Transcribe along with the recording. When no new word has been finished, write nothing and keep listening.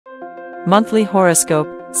Monthly Horoscope,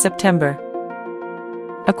 September.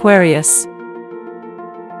 Aquarius.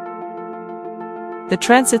 The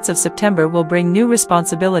transits of September will bring new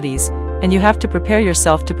responsibilities, and you have to prepare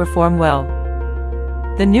yourself to perform well.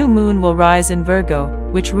 The new moon will rise in Virgo,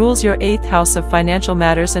 which rules your 8th house of financial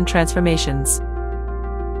matters and transformations.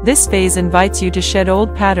 This phase invites you to shed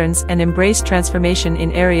old patterns and embrace transformation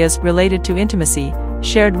in areas related to intimacy,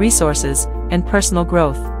 shared resources, and personal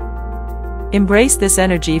growth. Embrace this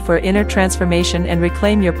energy for inner transformation and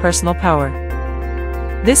reclaim your personal power.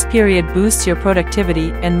 This period boosts your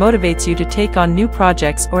productivity and motivates you to take on new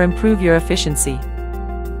projects or improve your efficiency.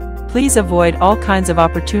 Please avoid all kinds of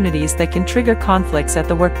opportunities that can trigger conflicts at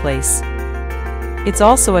the workplace. It's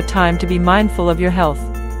also a time to be mindful of your health.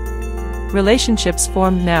 Relationships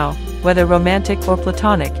formed now, whether romantic or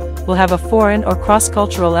platonic, will have a foreign or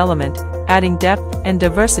cross-cultural element, adding depth and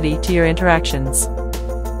diversity to your interactions.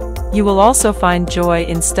 You will also find joy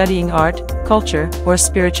in studying art, culture, or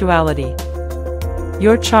spirituality.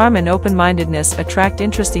 Your charm and open-mindedness attract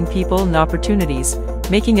interesting people and opportunities,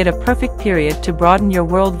 making it a perfect period to broaden your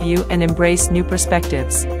worldview and embrace new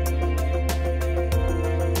perspectives.